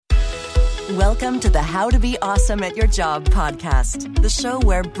Welcome to the How to Be Awesome at Your Job podcast, the show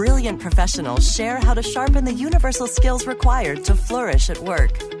where brilliant professionals share how to sharpen the universal skills required to flourish at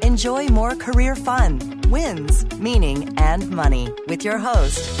work. Enjoy more career fun, wins, meaning, and money with your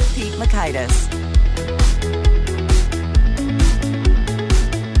host, Pete Mockaitis.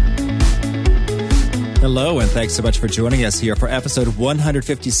 Hello, and thanks so much for joining us here for episode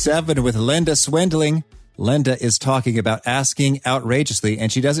 157 with Linda Swindling. Linda is talking about asking outrageously,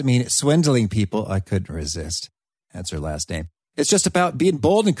 and she doesn't mean swindling people. I couldn't resist. That's her last name. It's just about being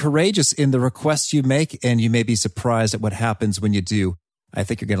bold and courageous in the requests you make, and you may be surprised at what happens when you do. I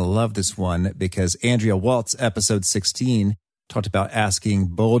think you're going to love this one because Andrea Waltz, episode 16, talked about asking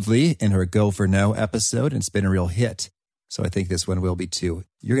boldly in her Go for No episode, and it's been a real hit. So I think this one will be too.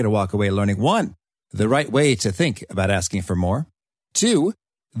 You're going to walk away learning 1, the right way to think about asking for more. 2,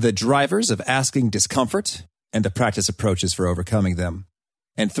 the drivers of asking discomfort and the practice approaches for overcoming them.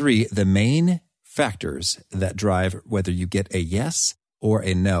 And 3, the main factors that drive whether you get a yes or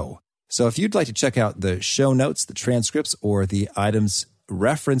a no. So if you'd like to check out the show notes, the transcripts, or the items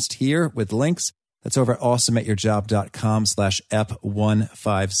referenced here with links, that's over at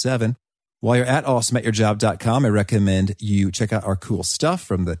awesomeatyourjob.com/ep157. While you're at awesomeatyourjob.com, I recommend you check out our cool stuff,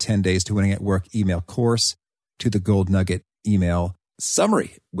 from the 10 Days to Winning at Work email course to the Gold Nugget email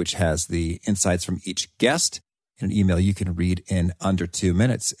summary, which has the insights from each guest in an email you can read in under 2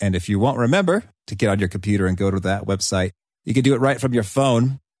 minutes. And if you won't remember to get on your computer and go to that website, you can do it right from your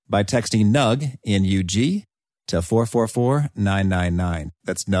phone by texting NUG, N-U-G, to 444999.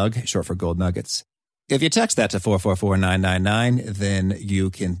 That's NUG, short for Gold Nuggets. If you text that to 444999, then you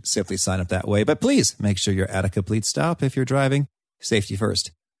can simply sign up that way. But please make sure you're at a complete stop if you're driving. Safety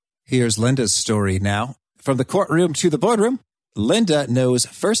first. Here's Linda's story now. From the courtroom to the boardroom, Linda knows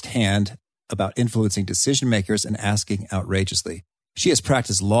firsthand about influencing decision makers and asking outrageously. She has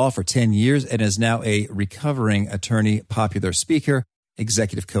practiced law for 10 years and is now a recovering attorney, popular speaker,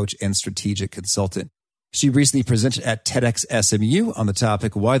 executive coach, and strategic consultant. She recently presented at TEDx SMU on the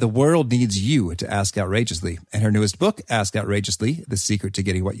topic, Why the World Needs You to Ask Outrageously. And her newest book, Ask Outrageously, The Secret to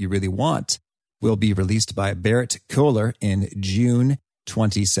Getting What You Really Want, will be released by Barrett Kohler in June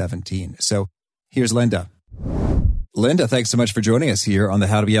 2017. So here's Linda. Linda, thanks so much for joining us here on the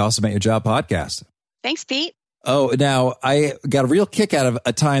How to Be Awesome at Your Job podcast. Thanks, Pete. Oh, now I got a real kick out of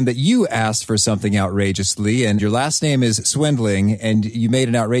a time that you asked for something outrageously, and your last name is Swindling, and you made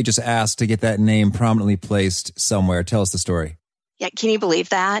an outrageous ask to get that name prominently placed somewhere. Tell us the story. Yeah, can you believe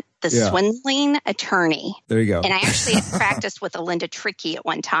that? The swindling attorney. There you go. And I actually had practiced with a Linda Trickey at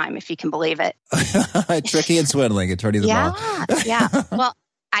one time, if you can believe it. Tricky and Swindling, attorney of the law. Yeah. Well,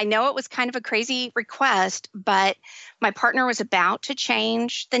 I know it was kind of a crazy request, but my partner was about to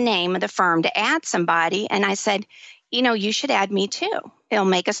change the name of the firm to add somebody. And I said, you should add me too. It'll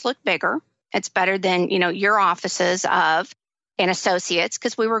make us look bigger. It's better than, your offices of and associates,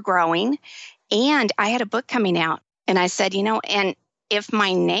 because we were growing. And I had a book coming out. And I said, and if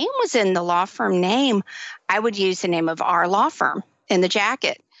my name was in the law firm name, I would use the name of our law firm in the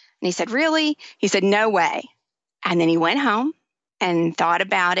jacket. And he said, really? He said, no way. And then he went home and thought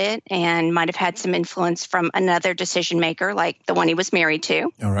about it, and might have had some influence from another decision maker, like the one he was married to.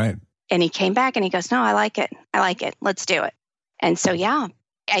 All right. And he came back and he goes, no, I like it. Let's do it. And so, I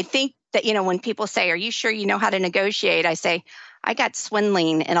think that, when people say, are you sure you know how to negotiate? I say, I got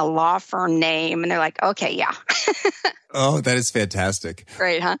swindling in a law firm name. And they're like, okay, yeah. Oh, that is fantastic.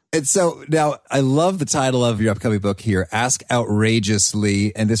 Great, huh? And so now I love the title of your upcoming book here, Ask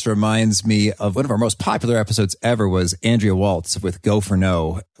Outrageously. And this reminds me of one of our most popular episodes ever was Andrea Waltz with Go for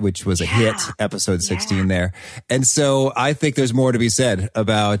No, which was a hit, episode 16 there. And so I think there's more to be said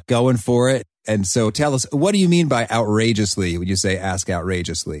about going for it. And so tell us, what do you mean by outrageously when you say ask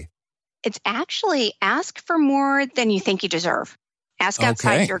outrageously? It's actually ask for more than you think you deserve. Ask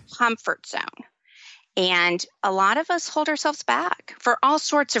outside your comfort zone. And a lot of us hold ourselves back for all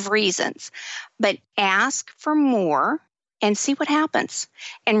sorts of reasons. But ask for more and see what happens.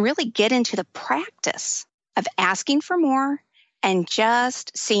 And really get into the practice of asking for more and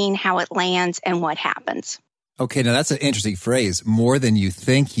just seeing how it lands and what happens. Okay, now that's an interesting phrase, more than you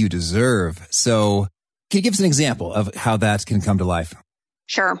think you deserve. So can you give us an example of how that can come to life?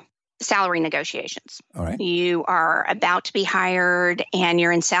 Sure. Salary negotiations. All right. You are about to be hired and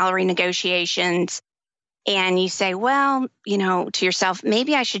you're in salary negotiations and you say, well, to yourself,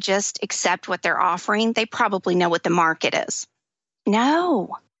 maybe I should just accept what they're offering. They probably know what the market is.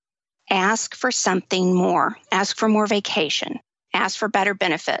 No. Ask for something more. Ask for more vacation. Ask for better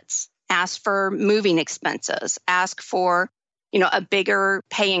benefits. Ask for moving expenses. Ask for, a bigger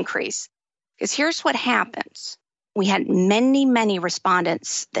pay increase. Because here's what happens. We had many, many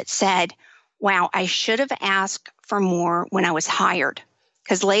respondents that said, wow, I should have asked for more when I was hired.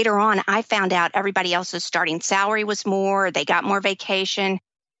 Because later on, I found out everybody else's starting salary was more, they got more vacation,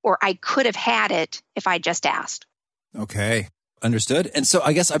 or I could have had it if I just asked. Okay. Understood. And so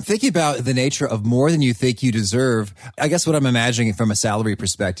I guess I'm thinking about the nature of more than you think you deserve. I guess what I'm imagining from a salary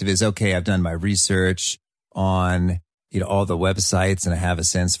perspective is, okay, I've done my research on, all the websites and I have a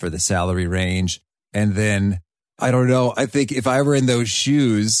sense for the salary range. And then I don't know, I think if I were in those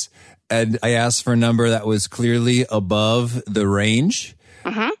shoes and I asked for a number that was clearly above the range,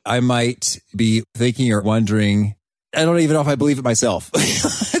 I might be thinking or wondering, I don't even know if I believe it myself,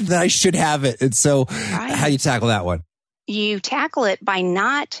 that I should have it. And so how do you tackle that one? You tackle it by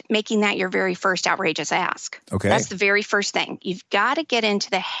not making that your very first outrageous ask. Okay. That's the very first thing. You've got to get into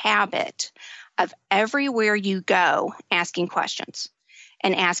the habit of everywhere you go asking questions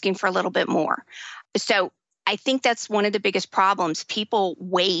and asking for a little bit more. So I think that's one of the biggest problems. People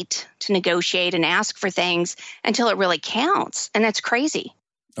wait to negotiate and ask for things until it really counts. And that's crazy.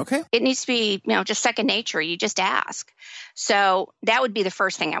 Okay. It needs to be, just second nature. You just ask. So that would be the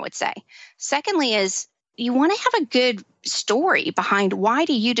first thing I would say. Secondly is you want to have a good story behind why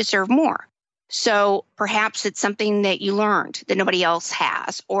do you deserve more? So perhaps it's something that you learned that nobody else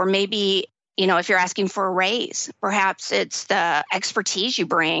has, or maybe, if you're asking for a raise, perhaps it's the expertise you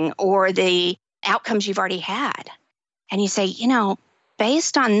bring or the outcomes you've already had. And you say,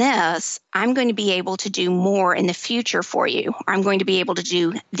 based on this, I'm going to be able to do more in the future for you. Or I'm going to be able to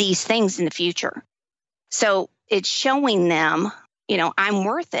do these things in the future. So it's showing them, I'm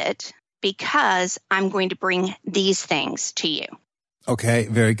worth it because I'm going to bring these things to you. Okay,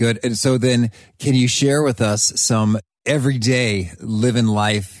 very good. And so then can you share with us some everyday living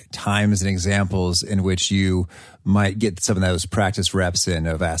life times and examples in which you might get some of those practice reps in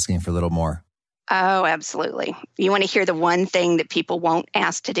of asking for a little more? Oh, absolutely. You want to hear the one thing that people won't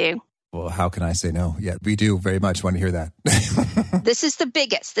ask to do? Well, how can I say no? Yeah, we do very much want to hear that. This is the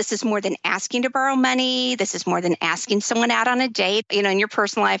biggest. This is more than asking to borrow money. This is more than asking someone out on a date, in your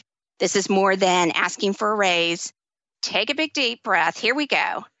personal life. This is more than asking for a raise. Take a big deep breath. Here we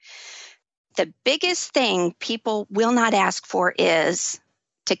go. The biggest thing people will not ask for is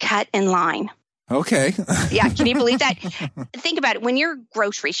to cut in line. Okay. Yeah, can you believe that? Think about it. When you're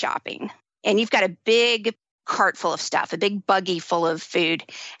grocery shopping and you've got a big cart full of stuff, a big buggy full of food,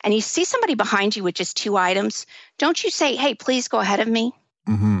 and you see somebody behind you with just 2 items, don't you say, hey, please go ahead of me?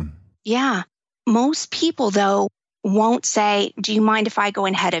 Mm-hmm. Yeah. Most people, though, won't say, do you mind if I go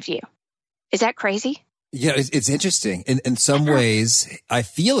ahead of you? Is that crazy? Yeah, it's interesting. In some ways, I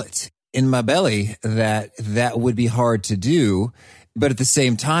feel it in my belly that would be hard to do. But at the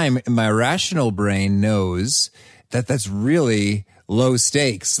same time, my rational brain knows that that's really low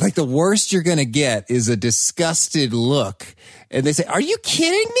stakes. Like the worst you're going to get is a disgusted look. And they say, are you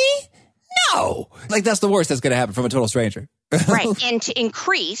kidding me? No. Like that's the worst that's going to happen from a total stranger. Right. And to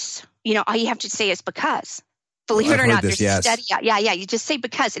increase, all you have to say is because. Believe it or not, there's a study. Yeah. You just say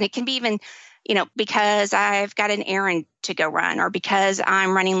because. And it can be even, because I've got an errand to go run or because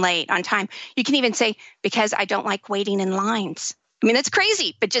I'm running late on time. You can even say because I don't like waiting in lines. I mean, that's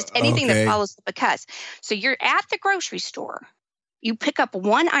crazy, but just anything that follows the because. So you're at the grocery store. You pick up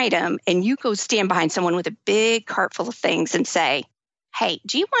one item and you go stand behind someone with a big cart full of things and say, hey,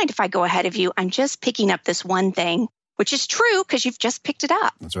 do you mind if I go ahead of you? I'm just picking up this one thing, which is true because you've just picked it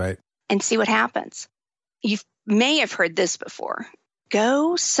up. That's right. And see what happens. You may have heard this before.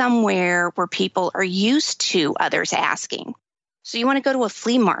 Go somewhere where people are used to others asking. So you want to go to a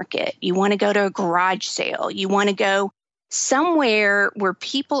flea market. You want to go to a garage sale. You want to go somewhere where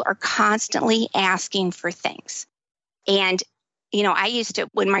people are constantly asking for things. And, I used to,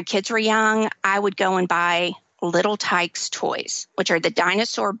 when my kids were young, I would go and buy Little Tikes toys, which are the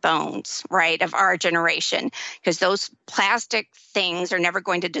dinosaur bones, right, of our generation, because those plastic things are never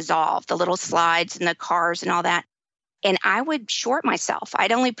going to dissolve, the little slides and the cars and all that. And I would short myself.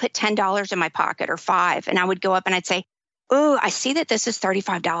 I'd only put $10 in my pocket or $5, and I would go up and I'd say, oh, I see that this is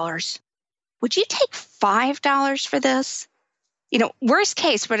 $35. Would you take $5 for this? Worst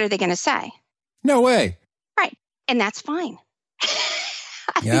case, what are they going to say? No way. Right. And that's fine.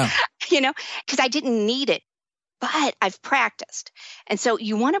 Yeah. Because I didn't need it, but I've practiced. And so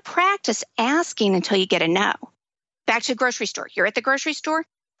you want to practice asking until you get a no. Back to the grocery store. You're at the grocery store.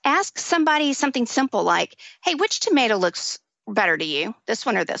 Ask somebody something simple like, hey, which tomato looks better to you? This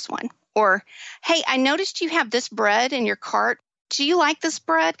one or this one? Or, hey, I noticed you have this bread in your cart. Do you like this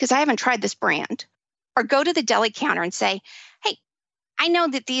bread? Because I haven't tried this brand. Or go to the deli counter and say, hey, I know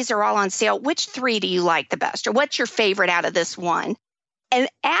that these are all on sale. Which 3 do you like the best? Or what's your favorite out of this one? And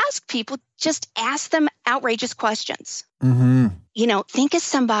ask people, just ask them outrageous questions. Mm-hmm. Think of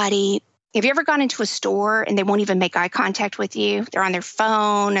somebody Have you ever gone into a store and they won't even make eye contact with you? They're on their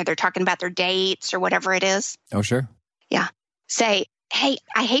phone or they're talking about their dates or whatever it is. Oh, sure. Yeah. Say, hey,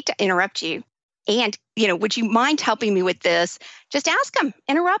 I hate to interrupt you. And, would you mind helping me with this? Just ask them,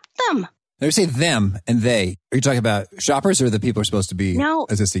 interrupt them. Now you say them and they. Are you talking about shoppers or the people who are supposed to be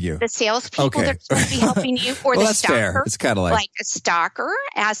assisting you? The salespeople Okay. that are supposed to be helping you, or well, the that's stalker. Fair. It's kind of like a stalker,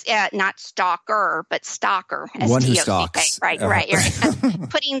 as not stalker, but stalker. One who S-T-O-C-K. stalks. Right. You're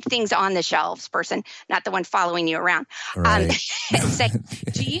putting things on the shelves person, not the one following you around. Right. And say,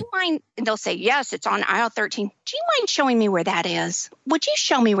 do you mind? And they'll say, yes, it's on aisle 13. Do you mind showing me where that is? Would you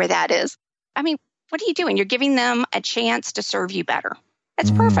show me where that is? I mean, what are you doing? You're giving them a chance to serve you better. That's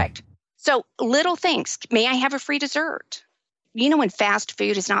perfect. So little things. May I have a free dessert? When fast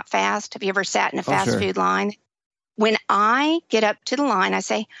food is not fast, have you ever sat in a fast food line? When I get up to the line, I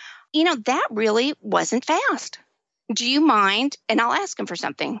say, that really wasn't fast. Do you mind? And I'll ask them for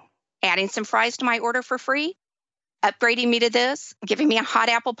something. Adding some fries to my order for free? Upgrading me to this? Giving me a hot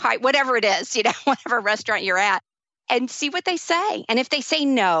apple pie? Whatever it is, whatever restaurant you're at. And see what they say. And if they say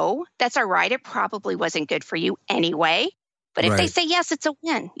no, that's all right. It probably wasn't good for you anyway. But if they say yes, it's a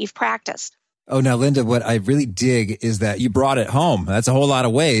win. You've practiced. Oh, now, Linda, what I really dig is that you brought it home. That's a whole lot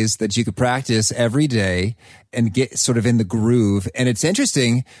of ways that you could practice every day and get sort of in the groove. And it's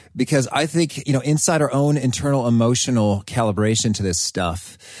interesting because I think, inside our own internal emotional calibration to this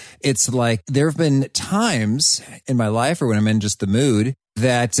stuff, it's like there have been times in my life or when I'm in just the mood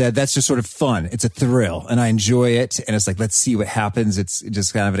that's just sort of fun. It's a thrill and I enjoy it. And it's like, let's see what happens. It's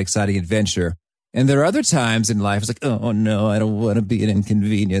just kind of an exciting adventure. And there are other times in life, it's like, oh no, I don't want to be an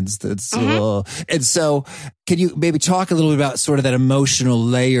inconvenience. That's And so can you maybe talk a little bit about sort of that emotional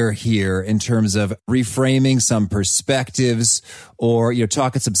layer here in terms of reframing some perspectives or,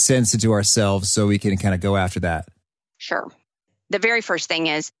 talking some sense into ourselves so we can kind of go after that? Sure. The very first thing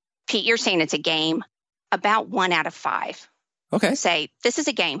is, Pete, you're saying it's a game. About 1 out of 5. Okay. Say, this is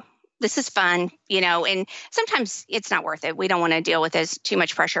a game. This is fun, and sometimes it's not worth it. We don't want to deal with this too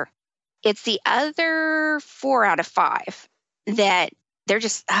much pressure. It's the other 4 out of 5 that they're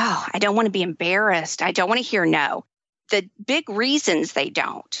just, I don't want to be embarrassed. I don't want to hear no. The big reasons they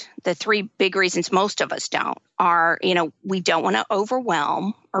don't, the 3 big reasons most of us don't are, we don't want to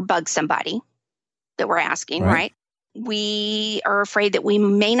overwhelm or bug somebody that we're asking, right? We are afraid that we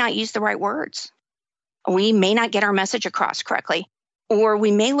may not use the right words. We may not get our message across correctly, or we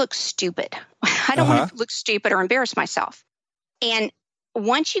may look stupid. I don't want to look stupid or embarrass myself. And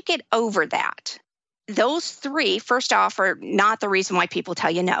once you get over that, those 3, first off, are not the reason why people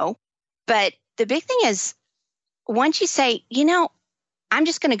tell you no. But the big thing is, once you say, I'm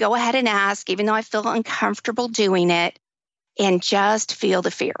just going to go ahead and ask, even though I feel uncomfortable doing it, and just feel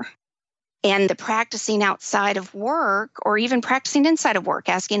the fear. And the practicing outside of work, or even practicing inside of work,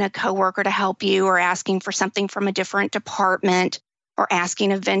 asking a coworker to help you, or asking for something from a different department, or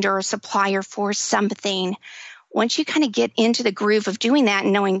asking a vendor or supplier for something. Once you kind of get into the groove of doing that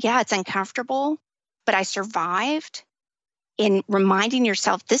and knowing, it's uncomfortable, but I survived, in reminding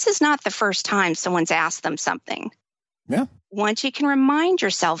yourself, this is not the first time someone's asked them something. Yeah. Once you can remind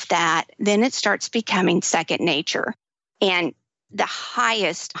yourself that, then it starts becoming second nature. And the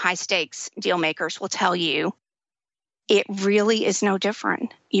highest high stakes deal makers will tell you it really is no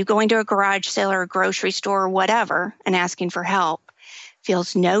different. You go into a garage sale or a grocery store or whatever and asking for help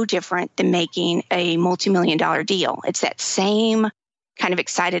feels no different than making a multi-million-dollar deal. It's that same kind of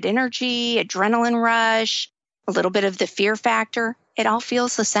excited energy, adrenaline rush, a little bit of the fear factor. It all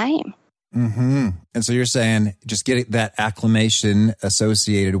feels the same. Mm-hmm. And so you're saying just get that acclimation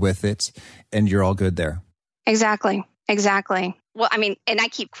associated with it and you're all good there. Exactly. Well, I mean, and I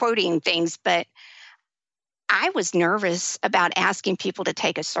keep quoting things, but I was nervous about asking people to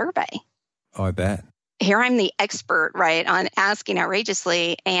take a survey. Oh, I bet. Here I'm the expert, right, on asking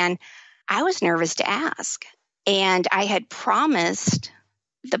outrageously. And I was nervous to ask. And I had promised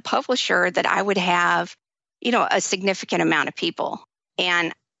the publisher that I would have, a significant amount of people.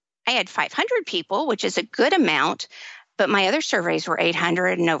 And I had 500 people, which is a good amount, but my other surveys were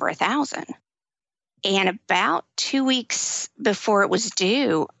 800 and over 1,000. And about 2 weeks before it was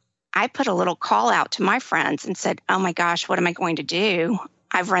due, I put a little call out to my friends and said, oh my gosh, what am I going to do?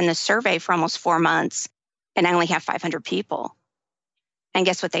 I've run this survey for almost 4 months and I only have 500 people. And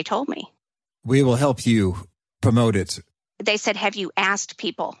guess what they told me? We will help you promote it. They said, have you asked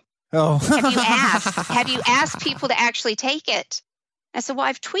people? Oh, Have you asked people to actually take it? I said, well,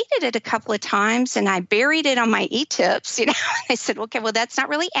 I've tweeted it a couple of times and I buried it on my e-tips. They said, okay, well, that's not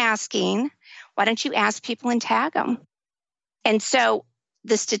really asking. Why don't you ask people and tag them? And so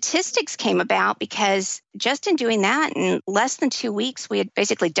the statistics came about because just in doing that, in less than 2 weeks, we had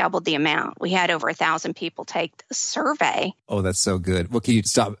basically doubled the amount. We had over 1,000 people take the survey. Oh, that's so good. Well, can you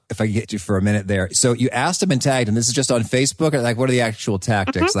stop if I can get you for a minute there? So you asked them and tagged, and this is just on Facebook? Or like, what are the actual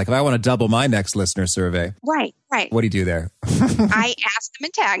tactics? Like, if I want to double my next listener survey. Right. What do you do there? I asked them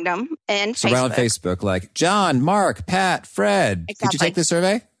and tagged them in so Facebook. right on Facebook, like, John, Mark, Pat, Fred, Exactly. Did you take the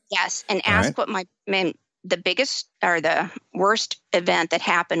survey? Yes. And ask what the biggest or the worst event that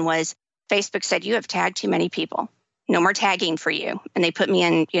happened was Facebook said, you have tagged too many people. No more tagging for you. And they put me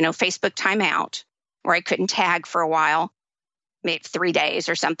in, Facebook timeout where I couldn't tag for a while, maybe 3 days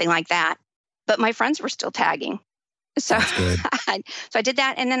or something like that. But my friends were still tagging. So, so I did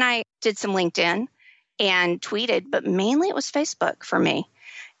that. And then I did some LinkedIn and tweeted, but mainly it was Facebook for me.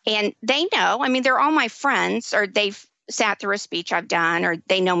 And they know, they're all my friends, or they've sat through a speech I've done, or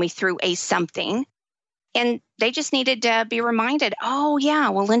they know me through a something. And they just needed to be reminded, oh, yeah,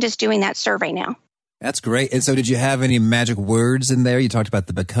 well, Linda's doing that survey now. That's great. And so did you have any magic words in there? You talked about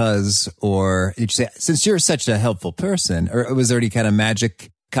the because, or did you say, since you're such a helpful person, or was there any kind of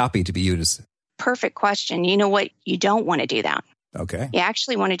magic copy to be used? Perfect question. You know what? You don't want to do that. Okay. You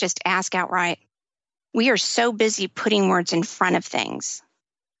actually want to just ask outright. We are so busy putting words in front of things.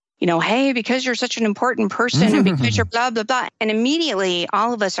 Hey, because you're such an important person and because you're blah, blah, blah. And immediately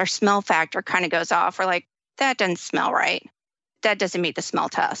all of us, our smell factor kind of goes off. We're like, that doesn't smell right. That doesn't meet the smell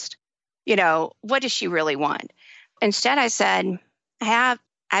test. What does she really want? Instead, I said,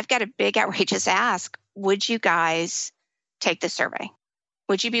 I've got a big outrageous ask. Would you guys take the survey?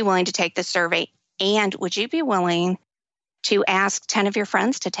 Would you be willing to take the survey? And would you be willing to ask 10 of your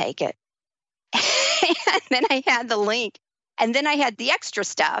friends to take it? And then I had the link. And then I had the extra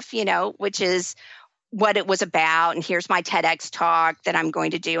stuff, which is what it was about. And here's my TEDx talk that I'm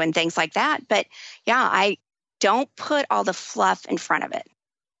going to do and things like that. But yeah, I don't put all the fluff in front of it.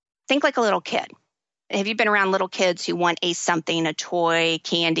 Think like a little kid. Have you been around little kids who want a toy,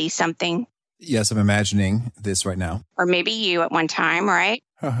 candy, something? Yes, I'm imagining this right now. Or maybe you at one time, right?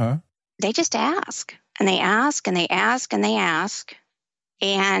 Uh-huh. They just ask and they ask and they ask and they ask.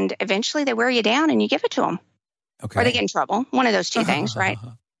 And eventually they wear you down and you give it to them. Okay. Or they get in trouble. One of those two things, right?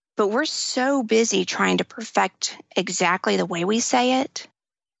 But we're so busy trying to perfect exactly the way we say it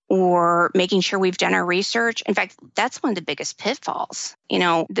or making sure we've done our research. In fact, that's one of the biggest pitfalls.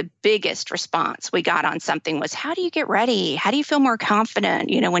 The biggest response we got on something was, how do you get ready? How do you feel more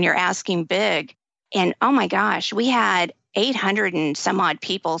confident, when you're asking big? And oh my gosh, we had 800 and some odd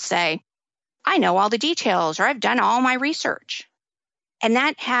people say, I know all the details, or I've done all my research. And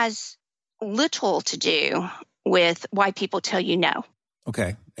that has little to do with why people tell you no.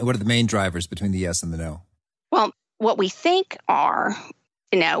 Okay. And what are the main drivers between the yes and the no? Well, what we think are,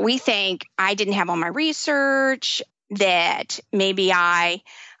 we think I didn't have all my research, that maybe I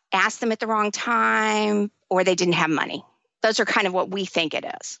asked them at the wrong time, or they didn't have money. Those are kind of what we think it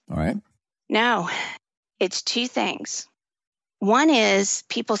is. All right. No, it's two things. One is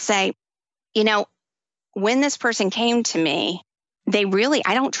people say, when this person came to me,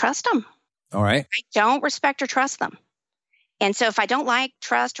 I don't trust them. All right. I don't respect or trust them. And so if I don't like,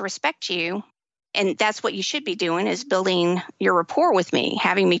 trust, or respect you, and that's what you should be doing, is building your rapport with me,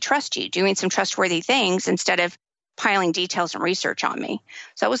 having me trust you, doing some trustworthy things instead of piling details and research on me.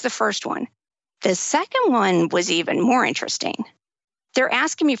 So that was the first one. The second one was even more interesting. They're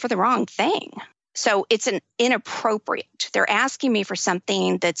asking me for the wrong thing. So it's an inappropriate. They're asking me for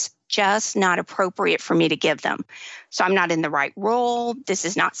something that's just not appropriate for me to give them. So I'm not in the right role. This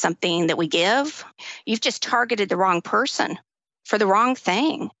is not something that we give. You've just targeted the wrong person for the wrong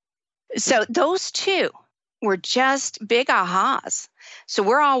thing. So those two were just big ahas. So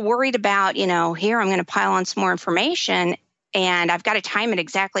we're all worried about, here I'm going to pile on some more information and I've got to time it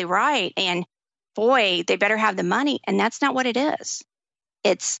exactly right. And boy, they better have the money. And that's not what it is.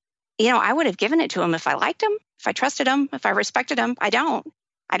 It's, I would have given it to them if I liked them, if I trusted them, if I respected them. I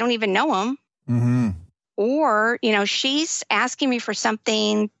don't even know them. Mm-hmm. Or, she's asking me for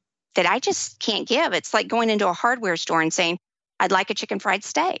something that I just can't give. It's like going into a hardware store and saying, I'd like a chicken fried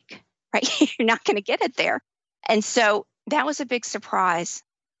steak, right? You're not going to get it there. And so that was a big surprise.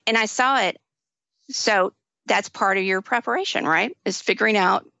 And I saw it. So that's part of your preparation, right? Is figuring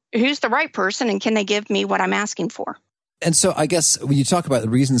out who's the right person and can they give me what I'm asking for? And so I guess when you talk about the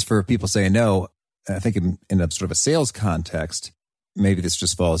reasons for people saying no, I think in a sort of a sales context, maybe this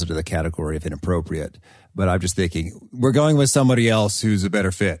just falls into the category of inappropriate. But I'm just thinking, we're going with somebody else who's a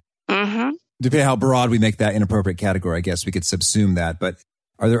better fit. Mm-hmm. Depending how broad we make that inappropriate category, I guess we could subsume that. But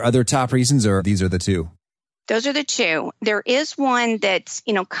are there other top reasons, or these are the two? Those are the two. There is one that's,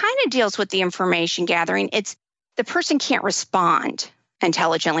 kind of deals with the information gathering. It's the person can't respond.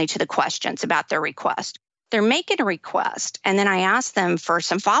 intelligently to the questions about their request. They're making a request, and then I ask them for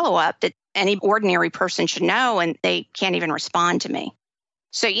some follow-up that any ordinary person should know, and they can't even respond to me.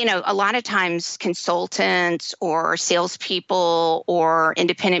 So, a lot of times consultants or salespeople or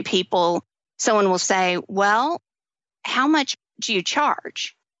independent people, someone will say, well, how much do you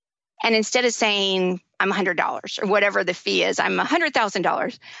charge? And instead of saying, I'm $100 or whatever the fee is, I'm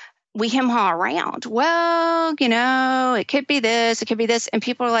 $100,000, we hem-haw around. Well, it could be this, it could be this. And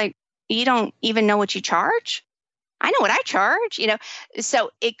people are like, you don't even know what you charge? I know what I charge,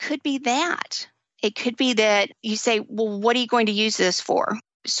 So it could be that. It could be that you say, well, what are you going to use this for?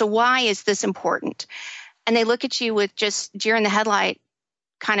 So why is this important? And they look at you with just deer in the headlight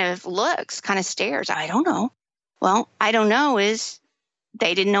kind of looks, kind of stares. I don't know. Well, I don't know is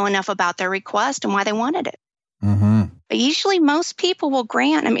they didn't know enough about their request and why they wanted it. Mm-hmm. But usually most people will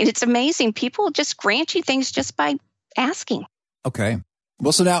grant. It's amazing. People just grant you things just by asking. Okay.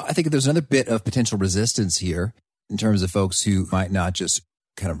 Well, so now I think there's another bit of potential resistance here in terms of folks who might not just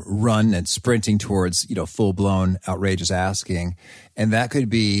kind of run and sprinting towards, full-blown outrageous asking. And that could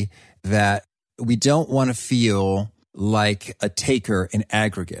be that we don't want to feel like a taker in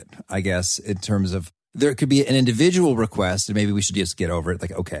aggregate, I guess, in terms of there could be an individual request and maybe we should just get over it.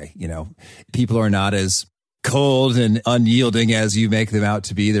 Like, okay, people are not as cold and unyielding as you make them out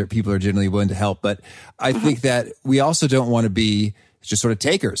to be. People are generally willing to help. But I think that we also don't want to be just sort of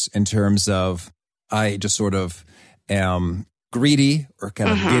takers in terms of I just sort of am greedy or kind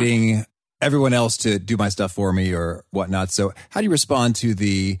of getting everyone else to do my stuff for me or whatnot. So how do you respond to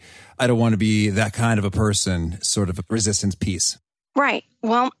the, I don't want to be that kind of a person sort of resistance piece? Right.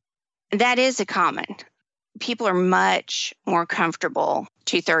 Well, that is a common. People are much more comfortable,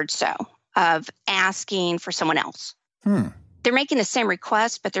 2/3 so, of asking for someone else. They're making the same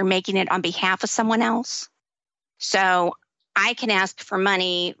request, but they're making it on behalf of someone else. So I can ask for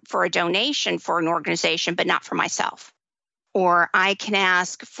money for a donation for an organization, but not for myself. Or I can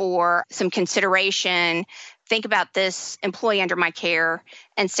ask for some consideration, think about this employee under my care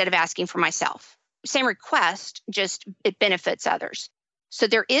instead of asking for myself. Same request, just it benefits others. So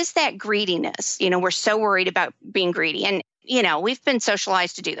there is that greediness. We're so worried about being greedy. And, we've been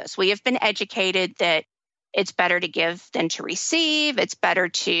socialized to do this. We have been educated that it's better to give than to receive. It's better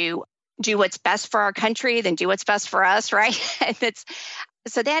to do what's best for our country than do what's best for us, right?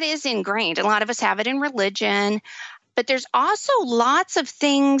 So that is ingrained. A lot of us have it in religion. But there's also lots of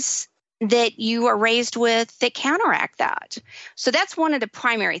things that you are raised with that counteract that. So that's one of the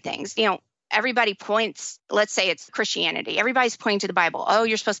primary things. Everybody points, let's say it's Christianity. Everybody's pointing to the Bible. Oh,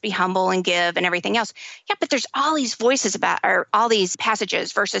 you're supposed to be humble and give and everything else. Yeah, but there's all these voices about, or all these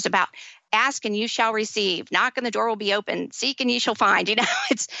passages, verses about ask and you shall receive, knock and the door will be open, seek and you shall find.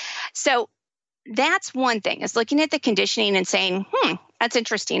 So that's one thing, is looking at the conditioning and saying, that's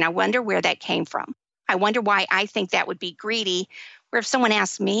interesting. I wonder where that came from. I wonder why I think that would be greedy, where if someone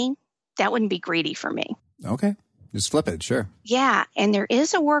asked me, that wouldn't be greedy for me. Okay. Just flip it. Sure. Yeah. And there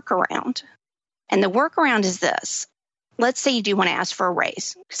is a workaround. And the workaround is this. Let's say you do want to ask for a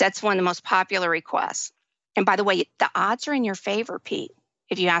raise, because that's one of the most popular requests. And by the way, the odds are in your favor, Pete,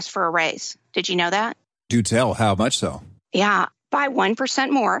 if you ask for a raise. Did you know that? Do tell. How much so? Yeah. By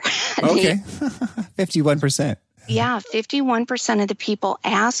 1% more. Okay. 51%. Yeah, 51% of the people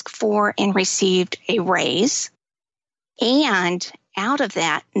ask for and received a raise. And out of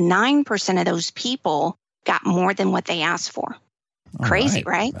that, 9% of those people got more than what they asked for. All Crazy,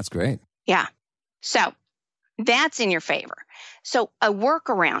 right? That's great. Yeah. So that's in your favor. So a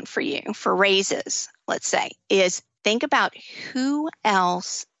workaround for you for raises, let's say, is think about who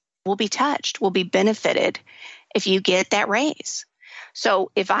else will be touched, will be benefited if you get that raise.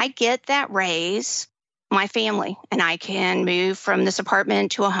 So if I get that raise, my family and I can move from this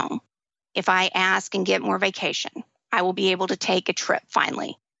apartment to a home. If I ask and get more vacation, I will be able to take a trip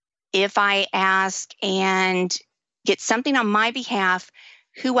finally. If I ask and get something on my behalf,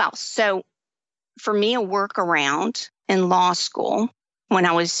 who else? So for me, a workaround in law school, when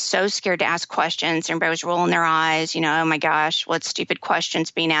I was so scared to ask questions, everybody was rolling their eyes, oh my gosh, what stupid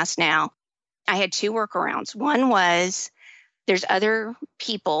questions being asked now. I had two workarounds. One was there's other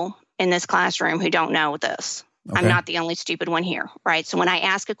people in this classroom who don't know this. Okay. I'm not the only stupid one here, right? So when I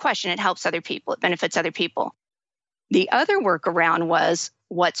ask a question, it helps other people. It benefits other people. The other workaround was,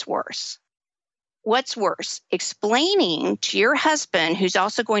 what's worse? What's worse? Explaining to your husband, who's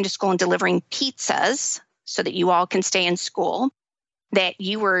also going to school and delivering pizzas so that you all can stay in school, that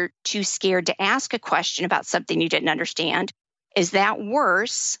you were too scared to ask a question about something you didn't understand. Is that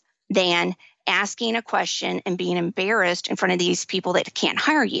worse than asking a question and being embarrassed in front of these people that can't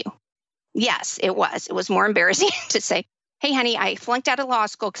hire you? Yes, it was. It was more embarrassing to say, Hey, honey, I flunked out of law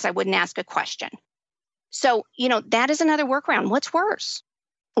school because I wouldn't ask a question. So, that is another workaround. What's worse?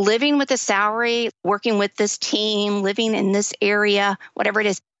 Living with a salary, working with this team, living in this area, whatever it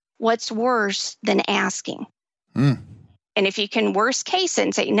is. What's worse than asking? And if you can worst case it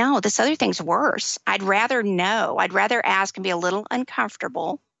and say, no, this other thing's worse. I'd rather know. I'd rather ask and be a little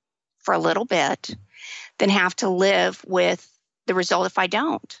uncomfortable for a little bit than have to live with the result if I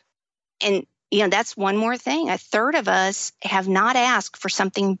don't. And, that's one more thing. A third of us have not asked for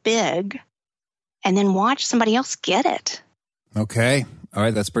something big and then watch somebody else get it. Okay. All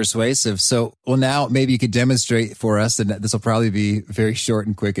right. That's persuasive. So, now maybe you could demonstrate for us, and this will probably be very short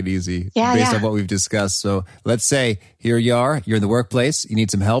and quick and easy based on what we've discussed. So let's say here you are, you're in the workplace, you need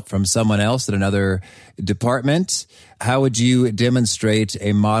some help from someone else in another department. How would you demonstrate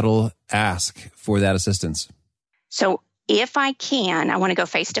a model ask for that assistance? So if I can, I want to go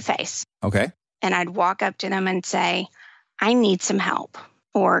face to face. Okay. And I'd walk up to them and say, I need some help,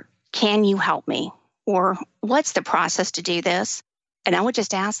 or can you help me? Or what's the process to do this? And I would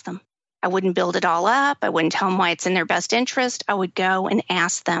just ask them. I wouldn't build it all up. I wouldn't tell them why it's in their best interest. I would go and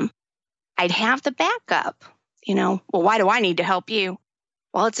ask them. I'd have the backup, well, why do I need to help you?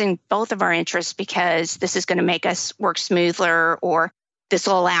 Well, it's in both of our interests because this is going to make us work smoother, or this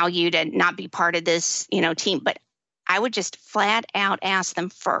will allow you to not be part of this, team. But I would just flat out ask them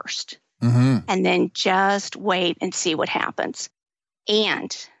first, and then just wait and see what happens.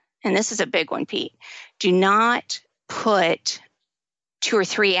 And this is a big one, Pete, do not put 2 or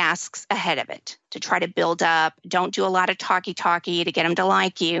 3 asks ahead of it to try to build up. Don't do a lot of talky to get them to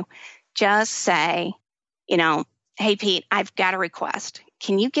like you. Just say, hey, Pete, I've got a request.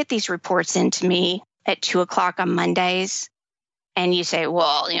 Can you get these reports into me at 2:00 on Mondays? And you say,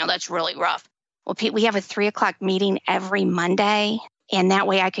 well, that's really rough. Well, Pete, we have a 3:00 meeting every Monday, and that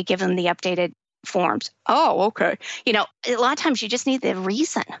way I could give them the updated forms. Oh, okay. A lot of times you just need the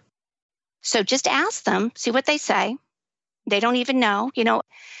reason. So just ask them, see what they say. They don't even know.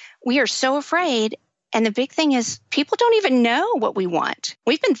 We are so afraid. And the big thing is people don't even know what we want.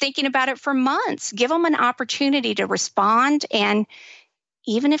 We've been thinking about it for months. Give them an opportunity to respond. And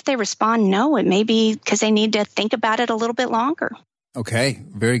even if they respond no, it may be because they need to think about it a little bit longer. Okay.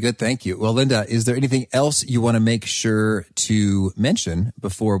 Very good. Thank you. Well, Linda, is there anything else you want to make sure to mention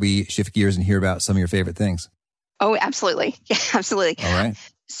before we shift gears and hear about some of your favorite things? Oh, absolutely. Yeah, absolutely. All right.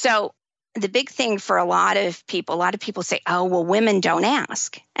 So the big thing for a lot of people say, oh, well, women don't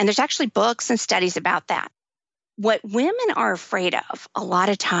ask. And there's actually books and studies about that. What women are afraid of a lot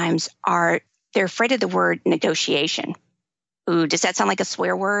of times they're afraid of the word negotiation. Ooh, does that sound like a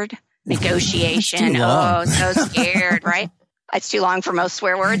swear word? Negotiation. Oh, so scared, right? It's too long for most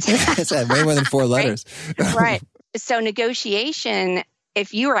swear words. It's way more than 4 letters. Right. So negotiation,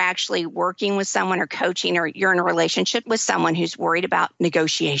 if you are actually working with someone or coaching, or you're in a relationship with someone who's worried about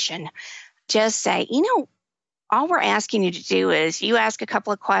negotiation, just say, all we're asking you to do is you ask a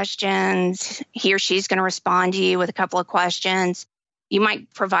couple of questions. He or she's going to respond to you with a couple of questions. You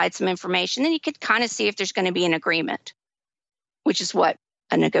might provide some information. Then you could kind of see if there's going to be an agreement, which is what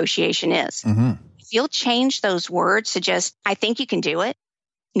a negotiation is. Mm-hmm. If you'll change those words to just, I think you can do it.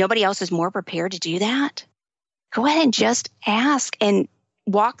 Nobody else is more prepared to do that. Go ahead and just ask and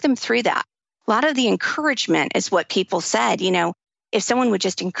walk them through that. A lot of the encouragement is what people said. If someone would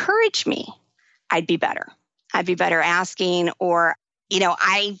just encourage me, I'd be better. I'd be better asking. Or,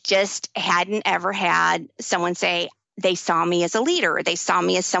 I just hadn't ever had someone say they saw me as a leader, or they saw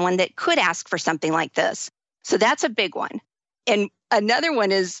me as someone that could ask for something like this. So that's a big one. And another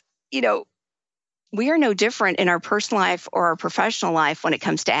one is, we are no different in our personal life or our professional life when it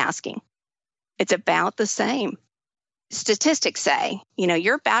comes to asking. It's about the same. Statistics say,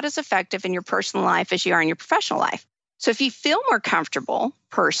 you're about as effective in your personal life as you are in your professional life. So if you feel more comfortable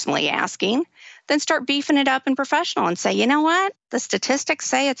personally asking, then start beefing it up in professional and say, you know what? The statistics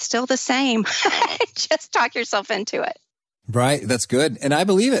say it's still the same. Just talk yourself into it. Right. That's good. And I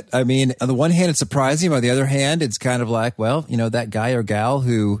believe it. I mean, on the one hand, it's surprising. On the other hand, it's kind of like, well, that guy or gal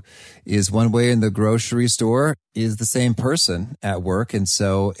who is one way in the grocery store is the same person at work. And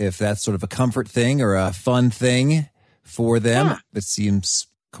so if that's sort of a comfort thing or a fun thing for them, it seems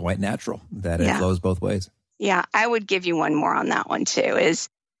quite natural that it flows both ways. Yeah. I would give you one more on that one too is,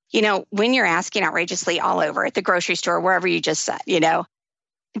 when you're asking outrageously all over at the grocery store, wherever you just said,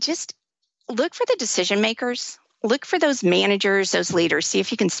 just look for the decision makers. Look for those managers, those leaders, see if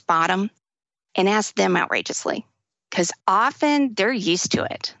you can spot them and ask them outrageously. Because often they're used to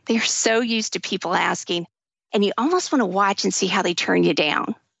it. They're so used to people asking, and you almost want to watch and see how they turn you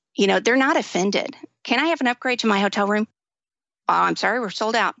down. They're not offended. Can I have an upgrade to my hotel room? Oh, I'm sorry, we're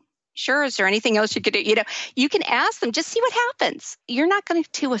sold out. sure, is there anything else you could do? You can ask them, just see what happens. You're not going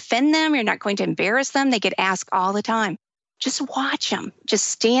to offend them. You're not going to embarrass them. They get asked all the time. Just watch them. Just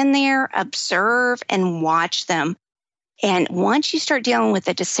stand there, observe, and watch them. And once you start dealing with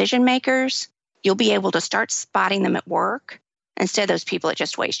the decision makers, you'll be able to start spotting them at work instead of those people that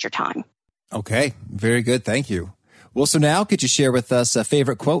just waste your time. Okay, very good. Thank you. Well, so now could you share with us a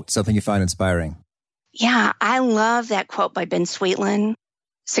favorite quote, something you find inspiring? Yeah, I love that quote by Ben Sweetland.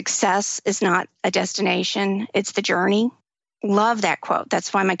 Success is not a destination, it's the journey. Love that quote.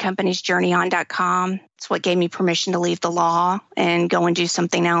 That's why my company's journeyon.com. It's what gave me permission to leave the law and go and do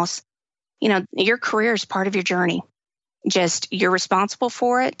something else. Your career is part of your journey. Just you're responsible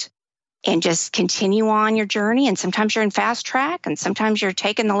for it and just continue on your journey. And sometimes you're in fast track and sometimes you're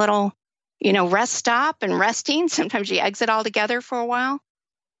taking the little, rest stop and resting. Sometimes you exit altogether for a while.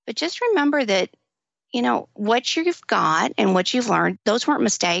 But just remember that what you've got and what you've learned, those weren't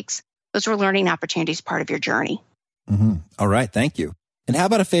mistakes. Those were learning opportunities, part of your journey. Mm-hmm. All right. Thank you. And how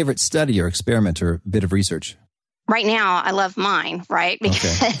about a favorite study or experiment or bit of research? Right now, I love mine, right?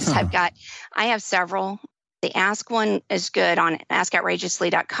 Because Okay. I have several. The Ask one is good on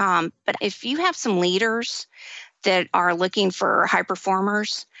askoutrageously.com. But if you have some leaders that are looking for high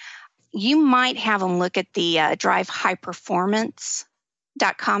performers, you might have them look at the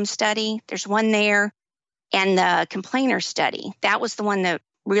drivehighperformance.com study. There's one there. And the complainer study, that was the one that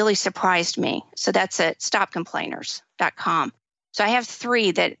really surprised me. So that's at stopcomplainers.com. So I have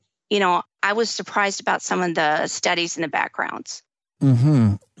 3 that, I was surprised about some of the studies and the backgrounds.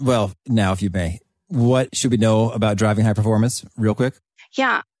 Mm-hmm. Well, now, if you may, what should we know about driving high performance real quick?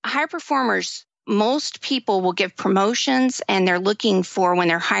 Yeah, high performers, most people will give promotions and they're looking for, when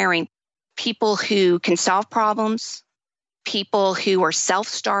they're hiring, people who can solve problems, people who are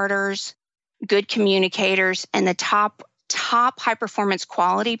self-starters, good communicators, and the top high performance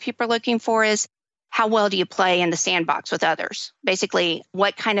quality people are looking for is how well do you play in the sandbox with others? Basically,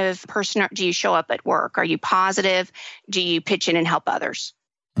 what kind of person do you show up at work? Are you positive? Do you pitch in and help others?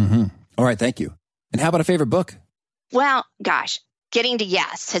 Mm-hmm. All right. Thank you. And how about a favorite book? Well, gosh, Getting to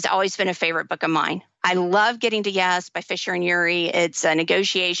Yes has always been a favorite book of mine. I love Getting to Yes by Fisher and Ury. It's a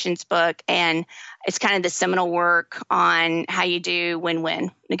negotiations book, and it's kind of the seminal work on how you do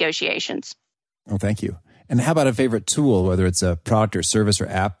win-win negotiations. Oh, thank you. And how about a favorite tool, whether it's a product or service or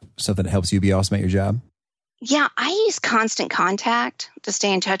app, something that helps you be awesome at your job? Yeah, I use Constant Contact to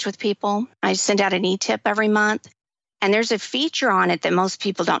stay in touch with people. I send out an e-tip every month, and there's a feature on it that most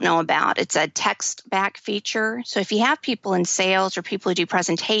people don't know about. It's a text back feature. So if you have people in sales or people who do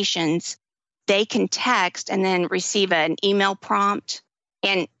presentations, they can text and then receive an email prompt.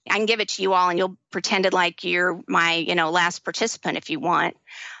 And I can give it to you all, and you'll pretend it like you're my, last participant if you want,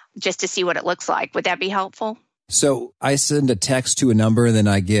 just to see what it looks like. Would that be helpful? So I send a text to a number, and then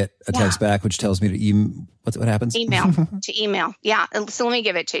I get a text back, which tells me to what happens? Email to email. Yeah. So let me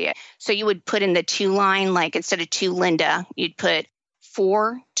give it to you. So you would put in the 2-line, like instead of to Linda, you'd put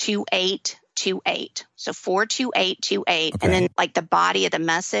 42828. So 42828. Okay. And then like the body of the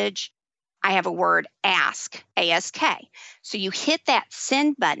message, I have a word ask, A-S-K. So you hit that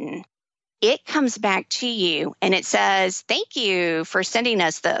send button. It comes back to you and it says, thank you for sending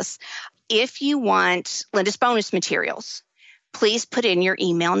us this. If you want Linda's bonus materials, please put in your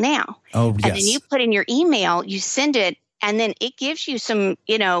email now. Oh, yes. And then you put in your email, you send it, and then it gives you some,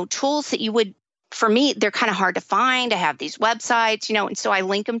 tools that you would, for me, they're kind of hard to find. I have these websites, and so I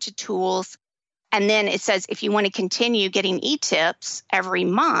link them to tools. And then it says, if you want to continue getting e-tips every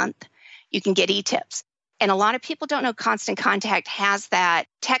month, you can get e-tips. And a lot of people don't know Constant Contact has that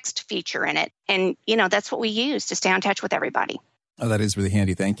text feature in it. And, that's what we use to stay in touch with everybody. Oh, that is really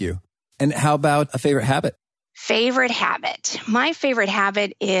handy. Thank you. And how about a favorite habit? Favorite habit. My favorite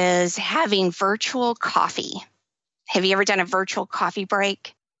habit is having virtual coffee. Have you ever done a virtual coffee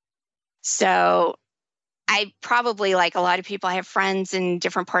break? So I probably, like a lot of people, I have friends in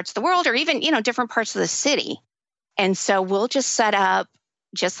different parts of the world or even, different parts of the city. And so we'll just set up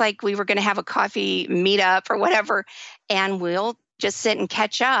just like we were going to have a coffee meetup or whatever, and we'll just sit and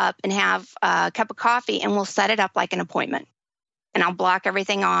catch up and have a cup of coffee, and we'll set it up like an appointment. And I'll block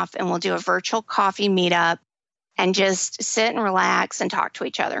everything off, and we'll do a virtual coffee meetup and just sit and relax and talk to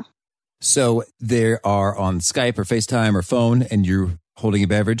each other. So they are on Skype or FaceTime or phone, and you're holding a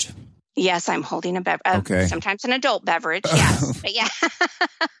beverage? Yes, I'm holding a beverage. Okay. Sometimes an adult beverage, yes. But yeah.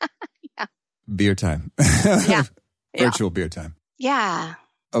 Beer time. Yeah. Virtual beer time. Yeah.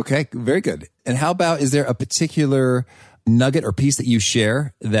 Okay, very good. And how about, is there a particular nugget or piece that you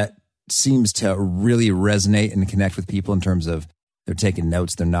share that seems to really resonate and connect with people in terms of they're taking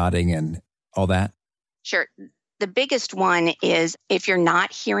notes, they're nodding and all that? Sure. the biggest one is if you're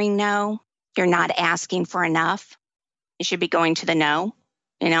not hearing no, you're not asking for enough. You should be going to the no,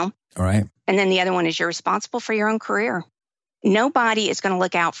 All right. And then the other one is you're responsible for your own career. Nobody is going to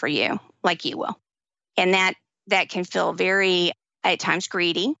look out for you like you will. And that can feel very, at times,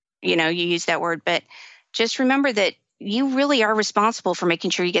 greedy. You use that word, but just remember that you really are responsible for making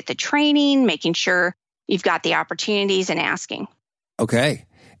sure you get the training, making sure you've got the opportunities, and asking. Okay.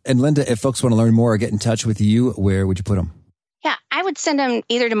 And Linda, if folks want to learn more or get in touch with you, where would you put them? Yeah, I would send them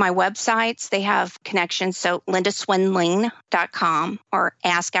either to my websites. They have connections. So lindaswindling.com or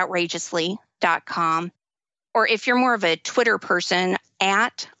askoutrageously.com. Or if you're more of a Twitter person,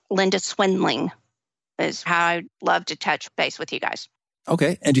 at Linda Swindling is how I'd love to touch base with you guys.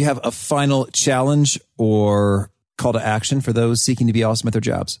 Okay. And do you have a final challenge or call to action for those seeking to be awesome at their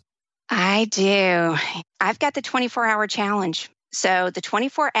jobs? I do. I've got the 24-hour challenge. So the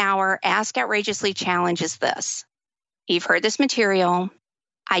 24-hour Ask Outrageously challenge is this. You've heard this material.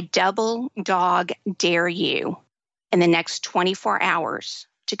 I double dog dare you in the next 24 hours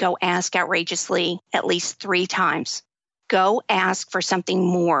to go ask outrageously at least 3 times. Go ask for something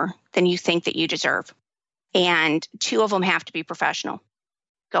more than you think that you deserve. And 2 of them have to be professional.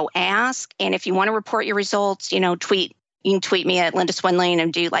 Go ask. And if you want to report your results, tweet. You can tweet me at Linda Swindling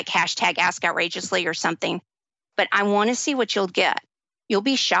and do like hashtag Ask Outrageously or something. But I want to see what you'll get. You'll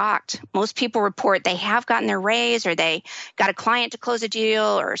be shocked. Most people report they have gotten their raise, or they got a client to close a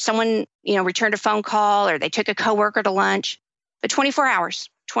deal, or someone, returned a phone call, or they took a coworker to lunch. But 24 hours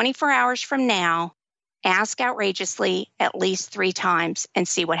from now, ask outrageously at least 3 times and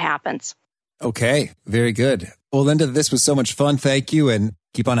see what happens. Okay, very good. Well, Linda, this was so much fun. Thank you, and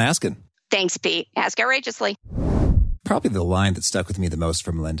keep on asking. Thanks, Pete. Ask outrageously. Probably the line that stuck with me the most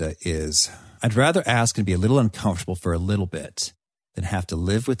from Linda is, I'd rather ask and be a little uncomfortable for a little bit than have to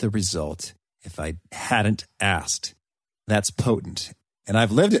live with the result if I hadn't asked. That's potent. And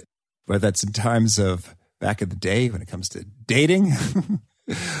I've lived it, whether that's in times of back in the day when it comes to dating,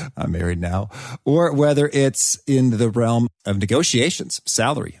 I'm married now, or whether it's in the realm of negotiations,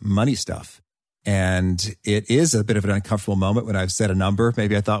 salary, money stuff. And it is a bit of an uncomfortable moment when I've set a number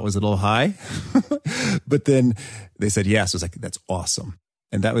maybe I thought was a little high, but then they said yes. I was like, that's awesome.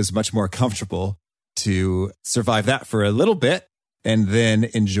 And that was much more comfortable to survive that for a little bit and then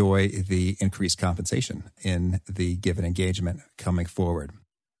enjoy the increased compensation in the given engagement coming forward.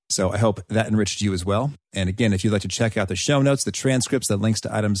 So I hope that enriched you as well. And again, if you'd like to check out the show notes, the transcripts, the links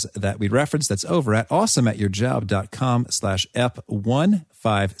to items that we referenced, that's over at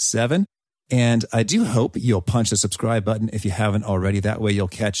awesomeatyourjob.com/ep157. And I do hope you'll punch the subscribe button if you haven't already. That way you'll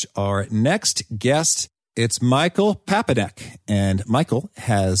catch our next guest. It's Michael Papanek. And Michael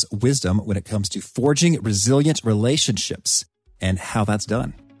has wisdom when it comes to forging resilient relationships and how that's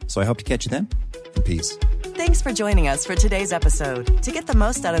done. So I hope to catch you then. And peace. Thanks for joining us for today's episode. To get the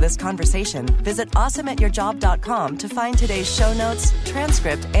most out of this conversation, visit awesomeatyourjob.com to find today's show notes,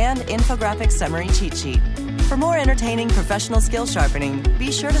 transcript, and infographic summary cheat sheet. For more entertaining professional skill sharpening,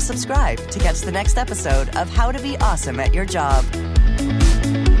 be sure to subscribe to catch the next episode of How to Be Awesome at Your Job.